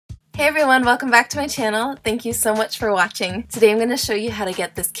Hey everyone, welcome back to my channel. Thank you so much for watching. Today I'm going to show you how to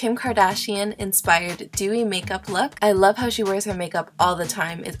get this Kim Kardashian inspired dewy makeup look. I love how she wears her makeup all the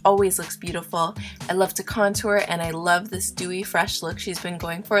time. It always looks beautiful. I love to contour and I love this dewy fresh look she's been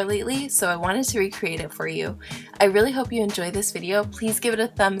going for lately, so I wanted to recreate it for you. I really hope you enjoy this video. Please give it a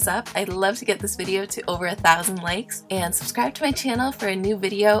thumbs up. I'd love to get this video to over 1,000 likes, and subscribe to my channel for a new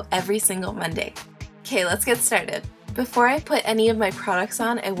video every single Monday. Okay, let's get started. Before I put any of my products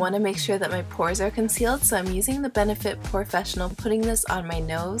on, I want to make sure that my pores are concealed, so I'm using the Benefit Professional, putting this on my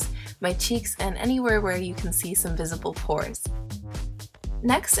nose, my cheeks, and anywhere where you can see some visible pores.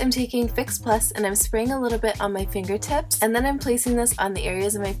 Next, I'm taking Fix Plus and I'm spraying a little bit on my fingertips, and then I'm placing this on the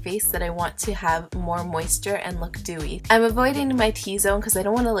areas of my face that I want to have more moisture and look dewy. I'm avoiding my T-zone because I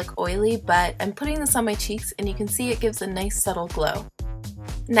don't want to look oily, but I'm putting this on my cheeks and you can see it gives a nice subtle glow.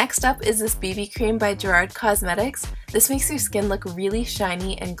 Next up is this BB cream by Gerard Cosmetics. This makes your skin look really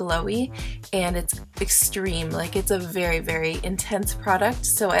shiny and glowy, and it's extreme. Like, it's a very, very intense product,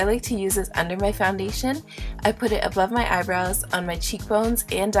 so I like to use this under my foundation. I put it above my eyebrows, on my cheekbones,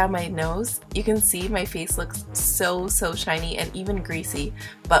 and down my nose. You can see my face looks so shiny and even greasy,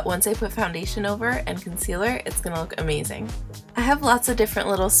 but once I put foundation over and concealer, it's gonna look amazing. I have lots of different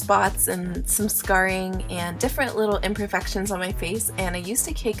little spots and some scarring and different little imperfections on my face, and I used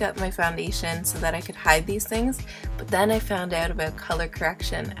to cake up my foundation so that I could hide these things, but then I found out about color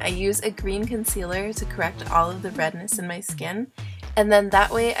correction. I use a green concealer to correct all of the redness in my skin, and then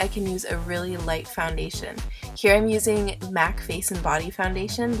that way I can use a really light foundation. Here I'm using MAC Face and Body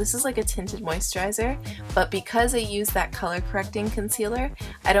Foundation. This is like a tinted moisturizer, but because I use that color correcting concealer,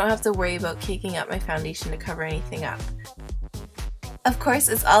 I don't have to worry about caking up my foundation to cover anything up. Of course,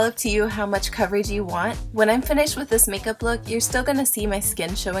 it's all up to you how much coverage you want. When I'm finished with this makeup look, you're still going to see my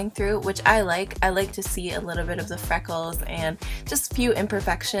skin showing through, which I like. I like to see a little bit of the freckles and just a few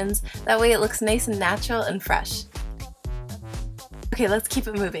imperfections. That way it looks nice and natural and fresh. Okay, let's keep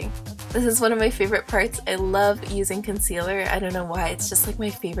it moving. This is one of my favorite parts. I love using concealer. I don't know why, it's just like my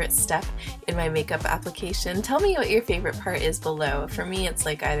favorite step in my makeup application. Tell me what your favorite part is below. For me, it's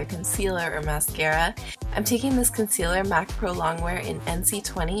like either concealer or mascara. I'm taking this concealer, MAC Prolong in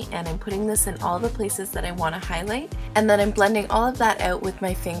NC20, and I'm putting this in all the places that I want to highlight. And then I'm blending all of that out with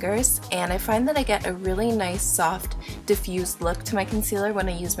my fingers, and I find that I get a really nice, soft, diffused look to my concealer when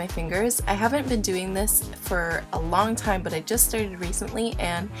I use my fingers. I haven't been doing this for a long time, but I just started recently,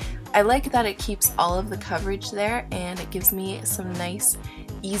 and I like that it keeps all of the coverage there and it gives me some nice,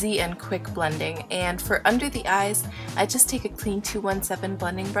 easy and quick blending. And for under the eyes, I just take a clean 217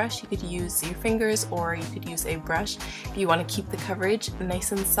 blending brush. You could use your fingers or you could use a brush if you want to keep the coverage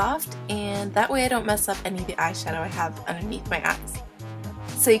nice and soft, and that way I don't mess up any of the eyeshadow I have underneath my eyes.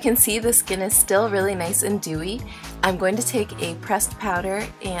 So you can see the skin is still really nice and dewy. I'm going to take a pressed powder,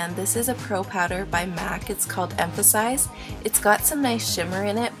 and this is a Pro powder by MAC. It's called Emphasize. It's got some nice shimmer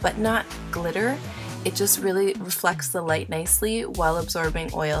in it, but not glitter. It just really reflects the light nicely while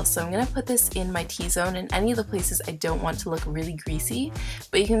absorbing oil. So I'm going to put this in my T-zone and any of the places I don't want to look really greasy,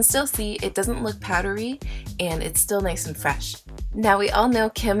 but you can still see it doesn't look powdery and it's still nice and fresh. Now, we all know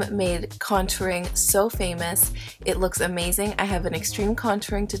Kim made contouring so famous. It looks amazing. I have an extreme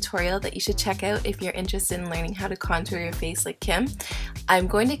contouring tutorial that you should check out if you're interested in learning how to contour your face like Kim. I'm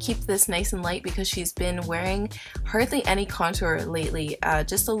going to keep this nice and light because she's been wearing hardly any contour lately,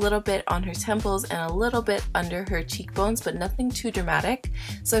 just a little bit on her temples and a little bit under her cheekbones, but nothing too dramatic.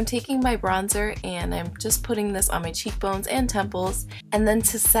 So I'm taking my bronzer and I'm just putting this on my cheekbones and temples. And then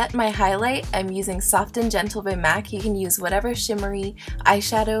to set my highlight, I'm using Soft and Gentle by MAC. You can use whatever shimmery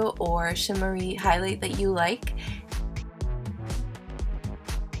eyeshadow or shimmery highlight that you like.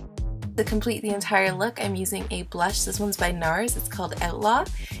 To complete the entire look, I'm using a blush. This one's by NARS. It's called Outlaw,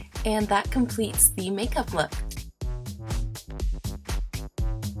 and that completes the makeup look.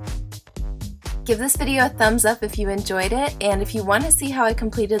 Give this video a thumbs up if you enjoyed it, and if you want to see how I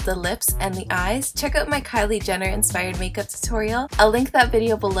completed the lips and the eyes, check out my Kylie Jenner inspired makeup tutorial. I'll link that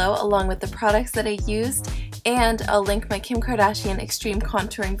video below along with the products that I used, and I'll link my Kim Kardashian extreme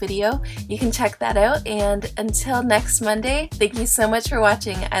contouring video. You can check that out, and until next Monday, thank you so much for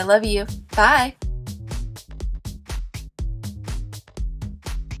watching. I love you. Bye!